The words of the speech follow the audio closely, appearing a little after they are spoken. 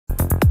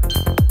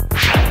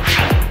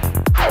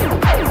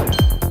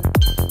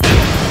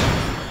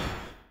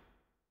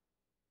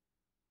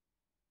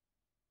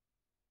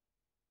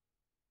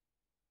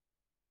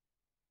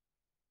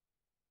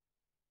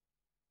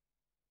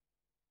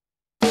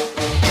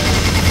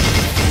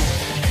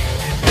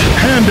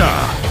Panda.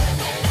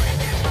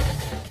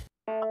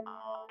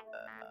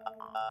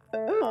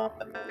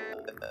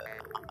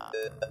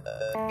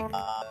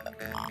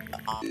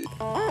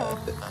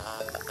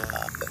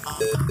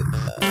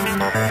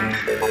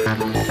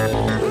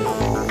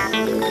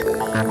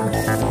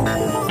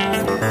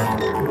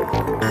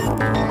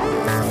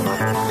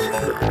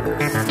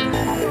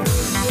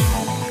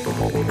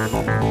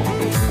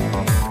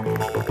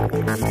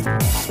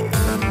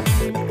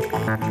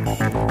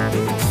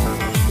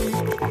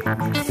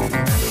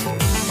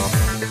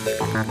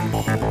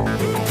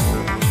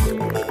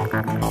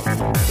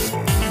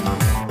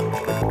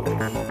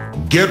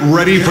 Get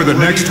ready for the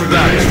next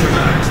battle.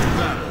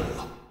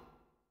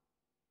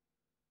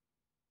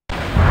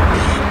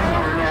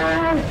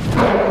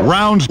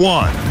 Round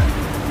 1.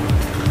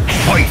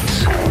 Fight!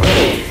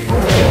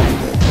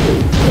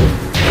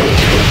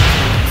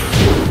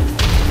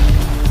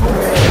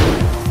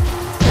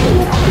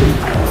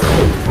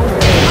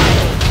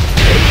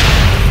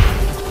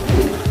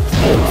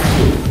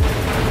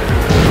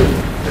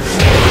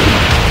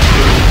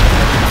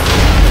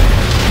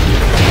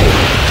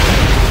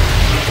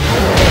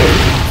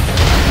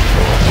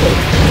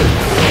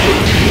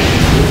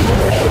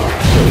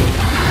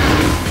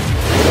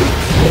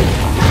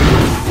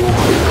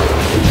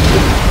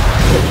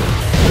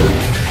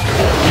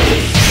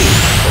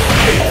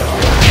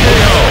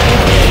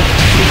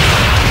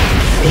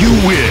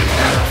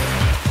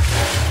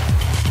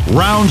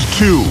 Round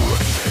 2.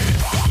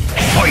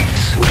 Fight!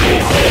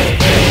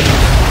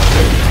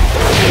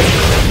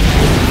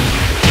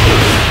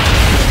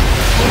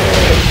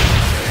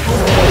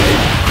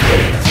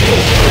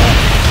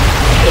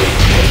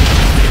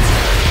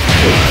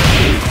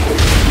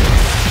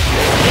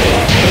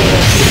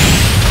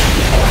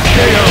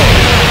 KO!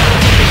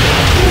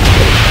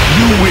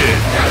 You win!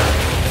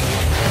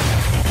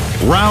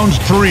 Round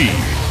 3.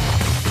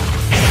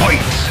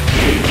 Fight!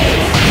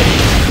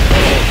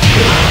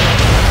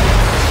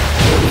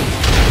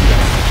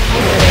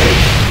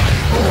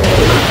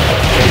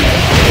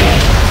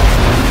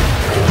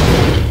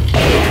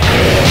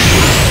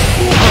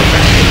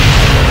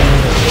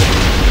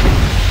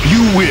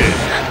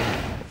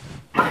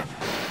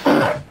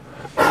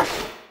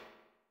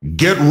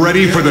 Get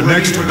ready for the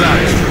next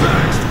battle.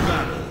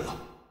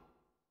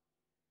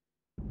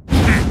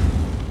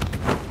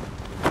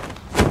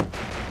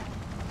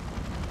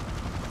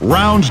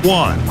 Round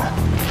 1.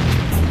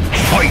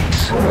 Fight!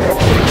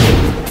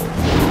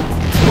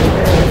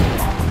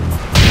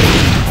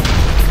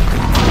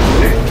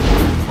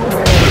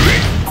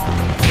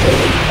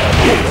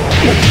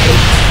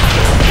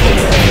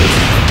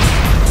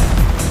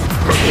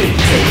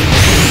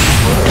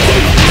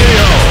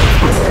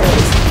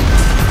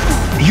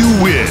 You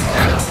win.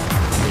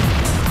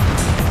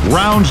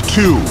 Round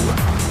 2.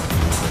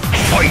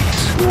 Fight!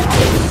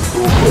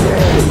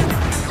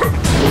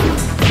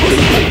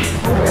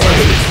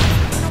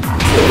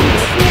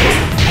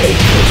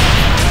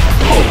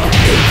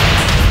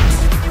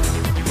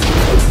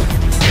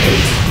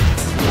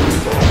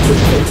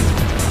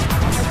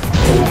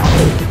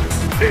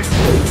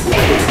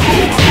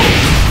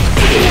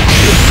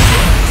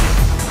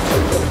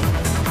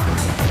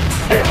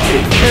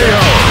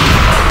 KO!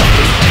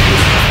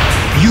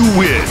 You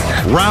win.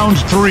 Round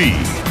 3.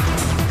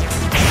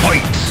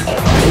 Fight!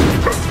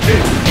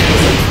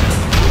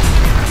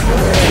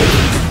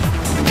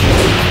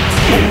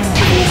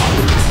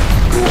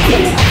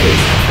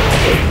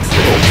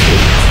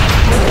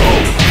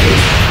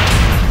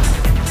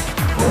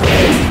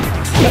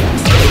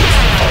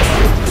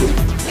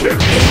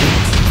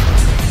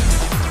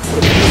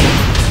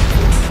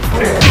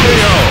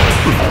 KO!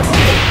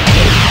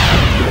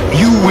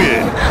 You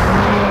win.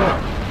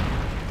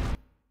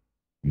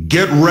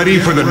 Get ready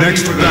for the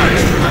next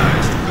battle.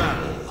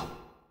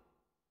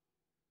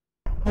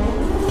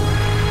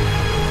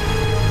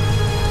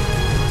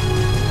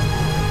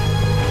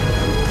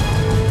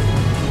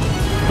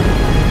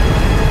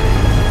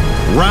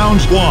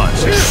 Round 1.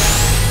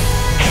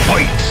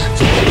 Fight!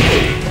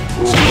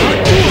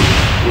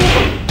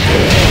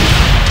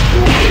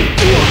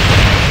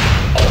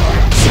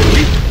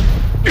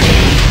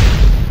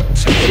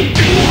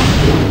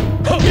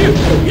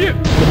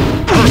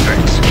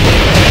 Perfect!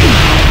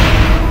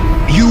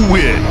 You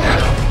win!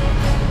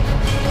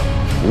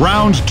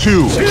 Round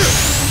 2.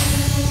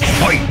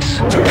 Fight!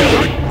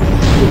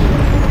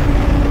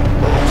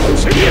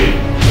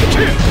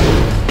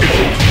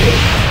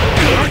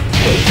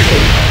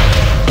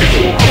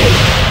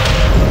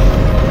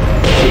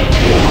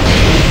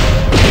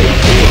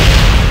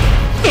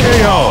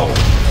 KO!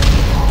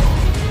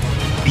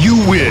 You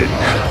win!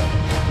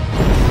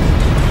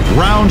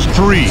 Round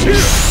 3.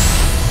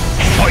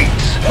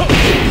 Fight!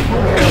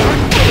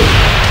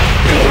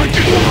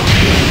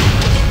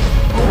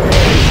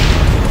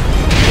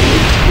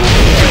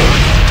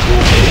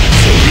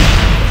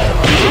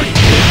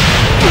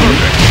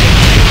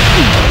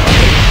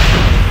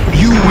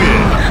 You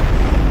win!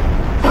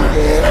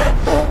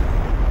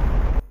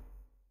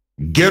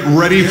 Get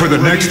ready for the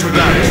next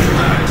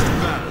battle.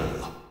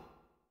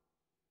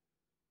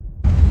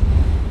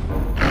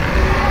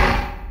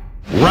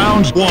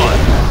 Round 1.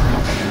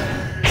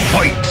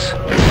 Fight!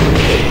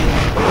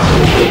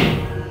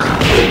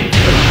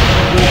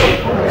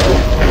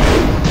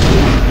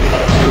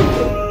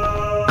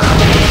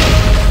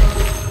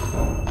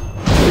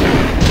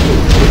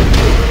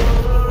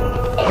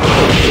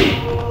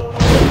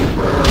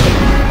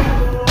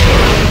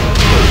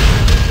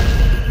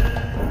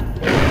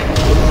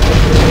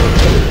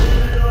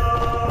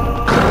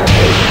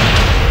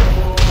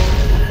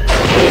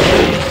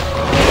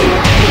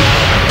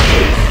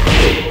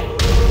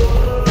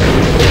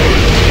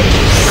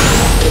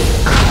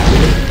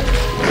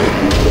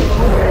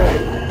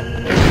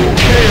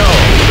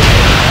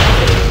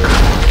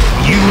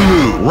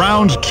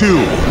 Round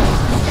 2.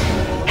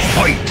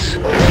 Fight!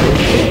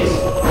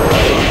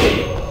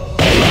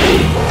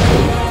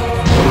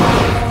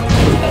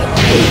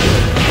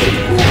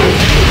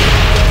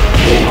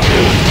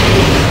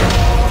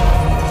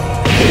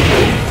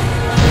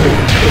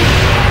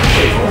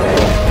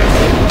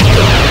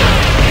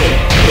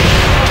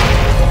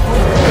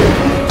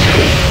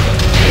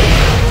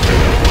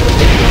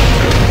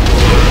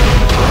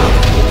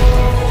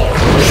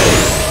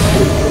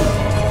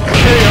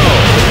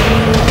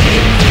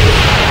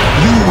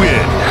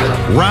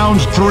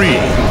 Round 3.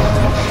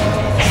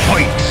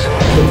 Fight!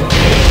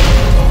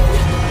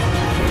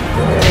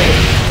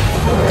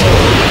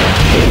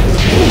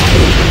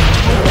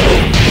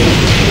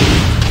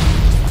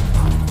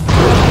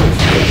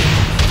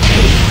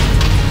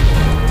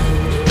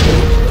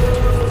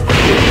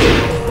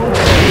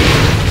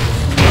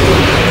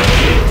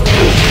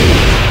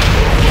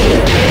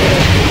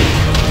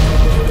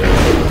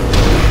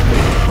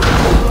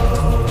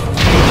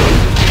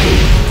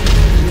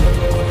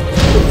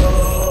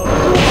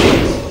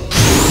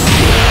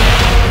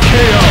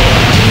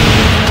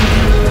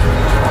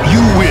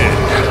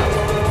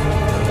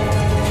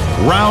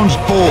 Round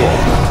 4.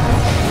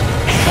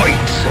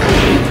 Fight!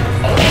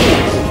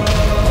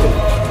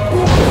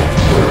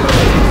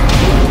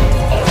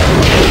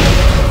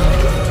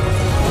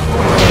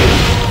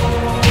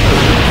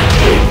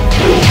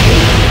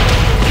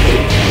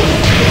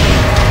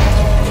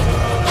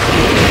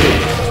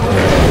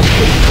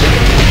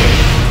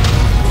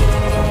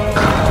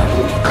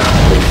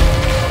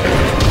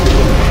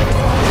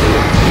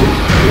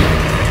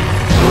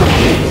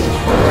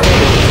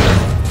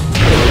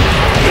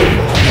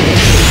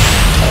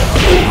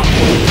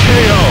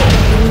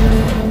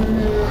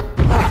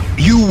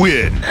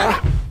 Win.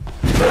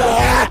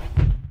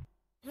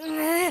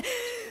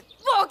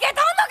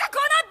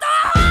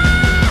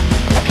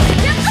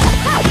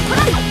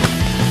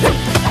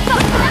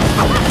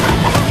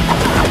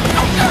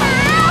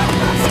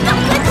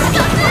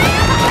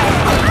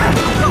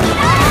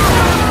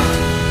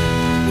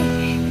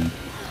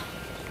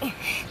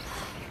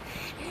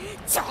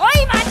 ちょ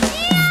い待ち